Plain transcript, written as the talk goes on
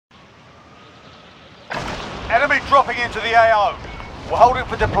dropping into the AO. We're holding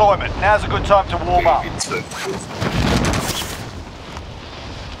for deployment. Now's a good time to warm up.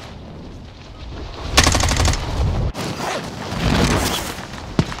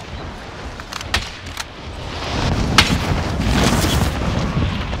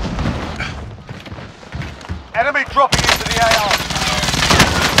 Enemy dropping into the AO.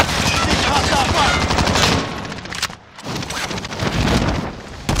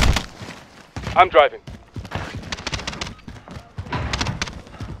 I'm driving.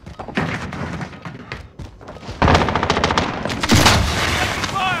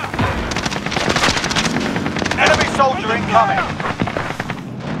 Enemy soldier incoming.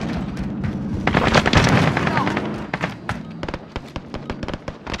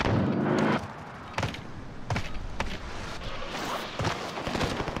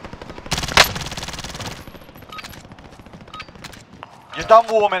 You're done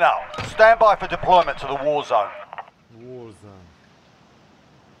warming up. Stand by for deployment to the war zone.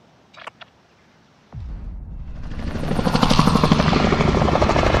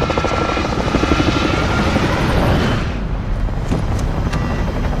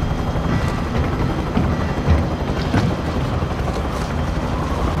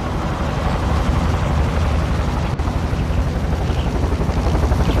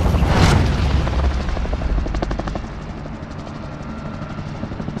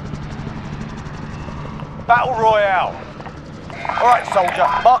 Battle Royale. Alright, soldier,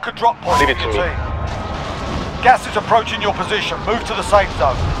 mark a drop point. Leave it to me. Team. Gas is approaching your position. Move to the safe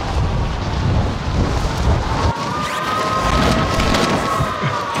zone.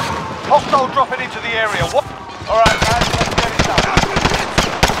 Hostile dropping into the area. What? Alright, lads, let's get it done.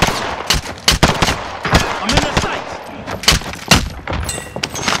 I'm in the sight.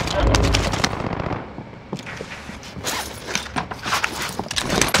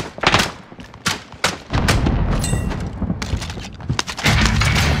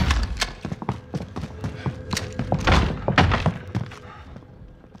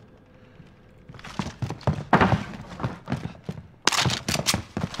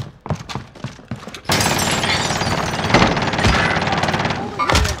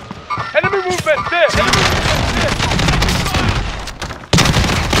 Enemy movement there! Enemy movement there!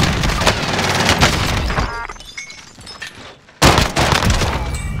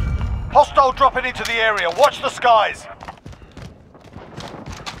 Hostile dropping into the area. Watch the skies.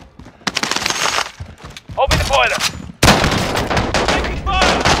 Open the boiler! Taking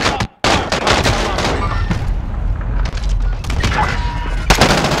fire!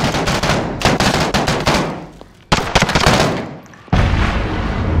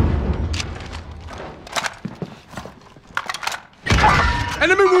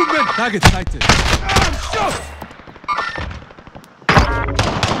 Enemy movement! Target sighted. Shoot!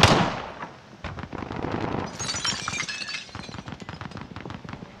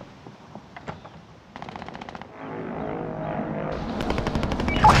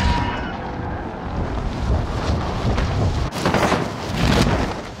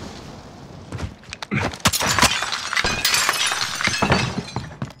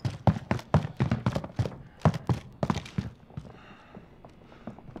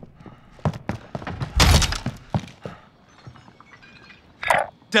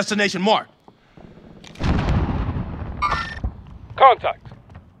 Destination marked. Contact.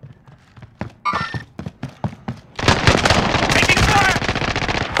 Taking fire!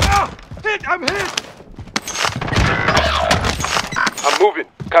 Ah! Hit! I'm hit! I'm moving.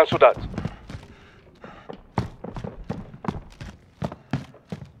 Cancel that.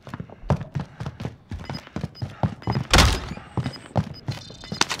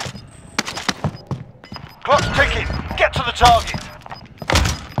 Clock's ticking. Get to the target.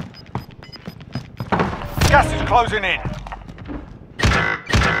 Gas is closing in.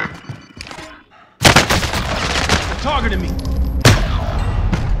 They're targeting me.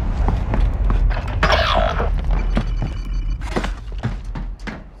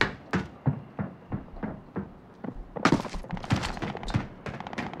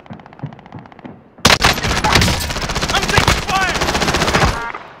 I'm taking fire!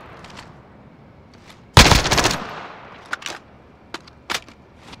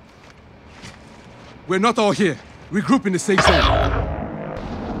 We're not all here. Regroup in the safe zone.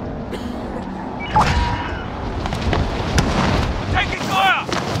 Taking fire!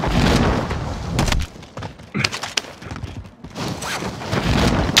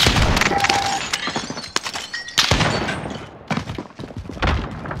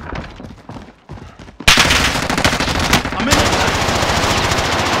 I'm in the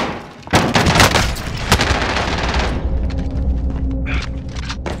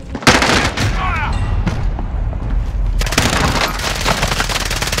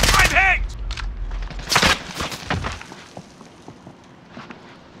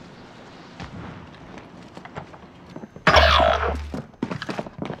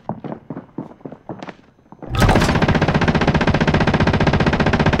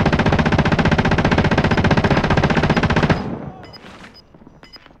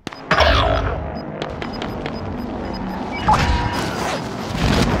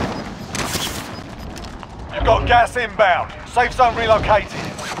got gas inbound. Safe zone relocated.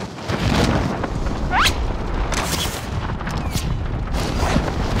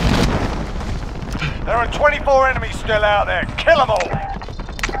 There are 24 enemies still out there. Kill them all.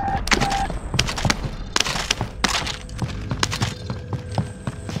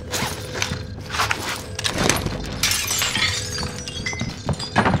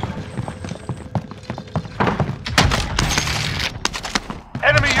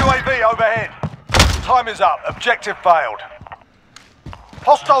 Enemy UAV overhead. Time is up. Objective failed.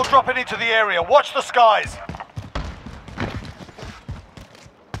 Hostile dropping into the area. Watch the skies.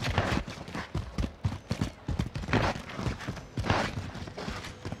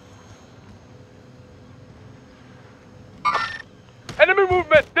 Enemy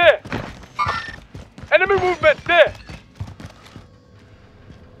movement there! Enemy movement there!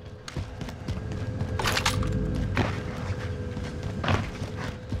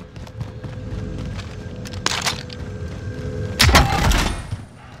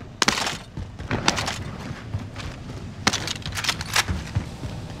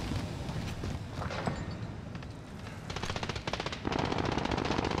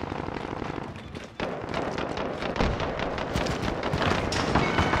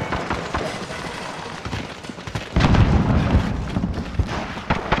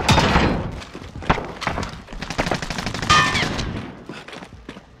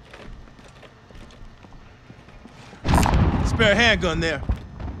 Spare handgun there.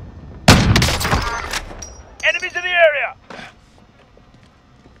 Enemies in the area!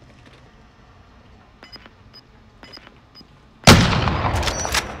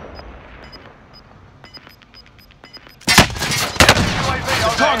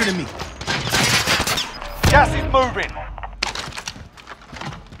 They're targeting me. Gas is moving.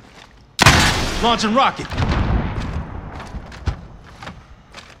 Launching rocket.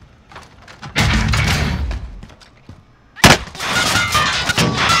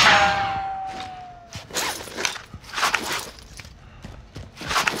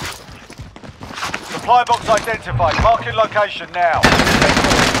 Supply box identified. Marking location now.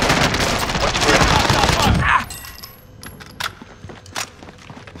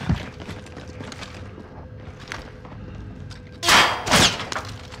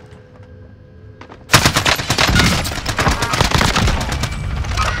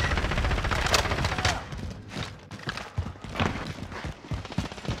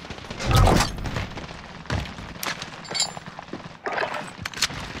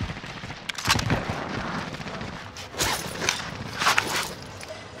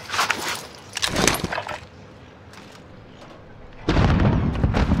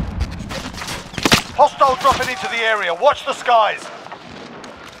 Hostile dropping into the area. Watch the skies.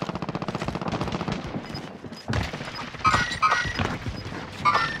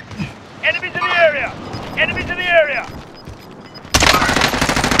 Enemies in the area! Enemies in the area!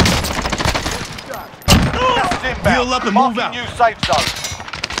 Gas is inbound. Heal up and move Marking out. new safe zone.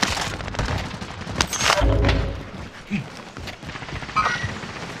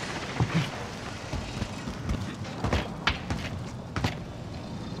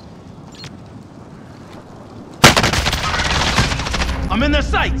 I'm in their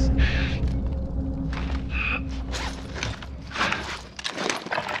sights.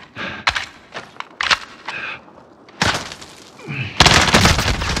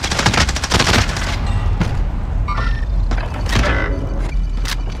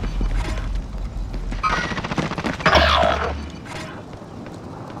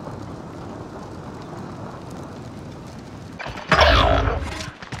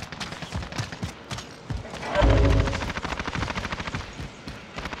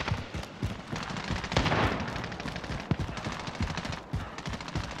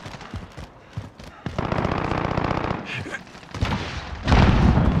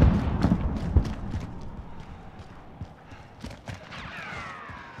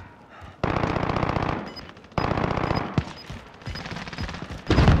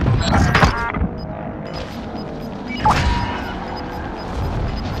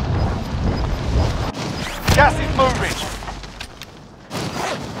 Gas is moving.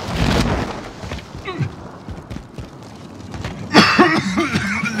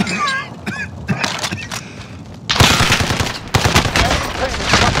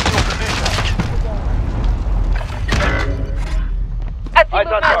 Eyes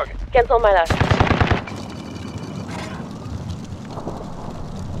on target. Cancel my last.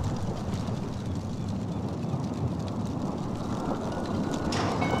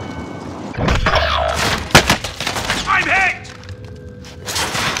 I'm hit!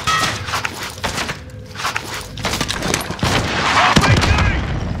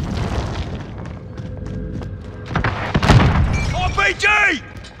 RPG!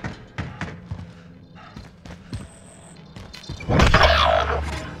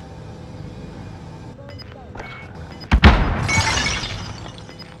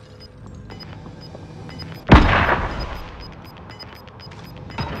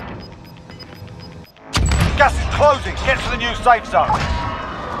 Gas is closing. Get to the new safe zone.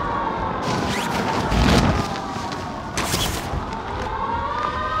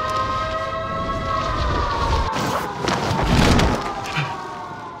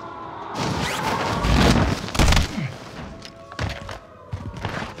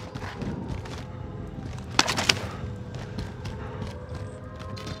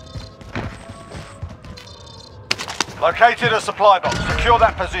 Located a supply box. Secure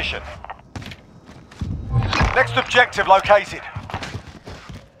that position. Next objective located.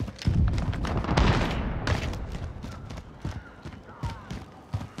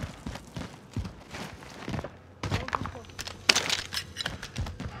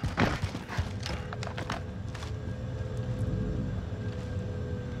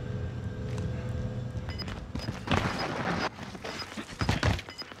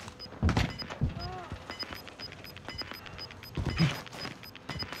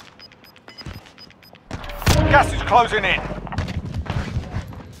 Gas is closing in.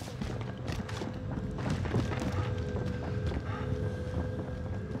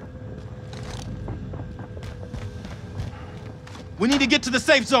 We need to get to the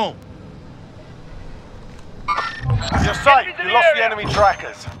safe zone. You're safe. You lost the enemy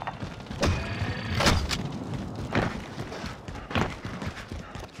trackers.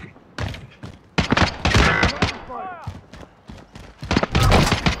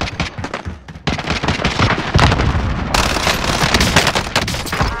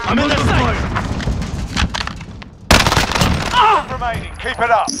 I'm in the sight. Remaining. Keep it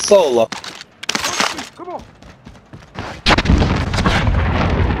up. Solo. Come on.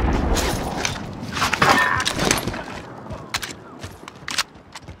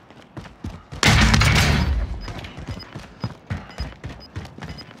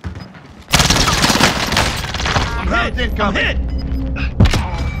 I'm hit.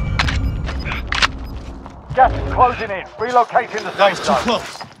 Gas is closing in. Relocating the That safe was too zone.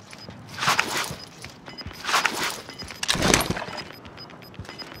 close.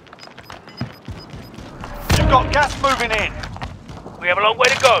 You've got gas moving in. We have a long way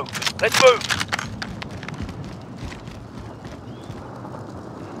to go. Let's move.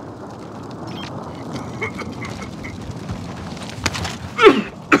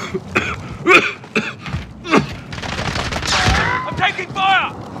 I'm taking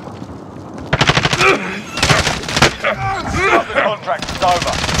fire! The contract is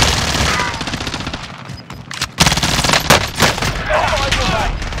over.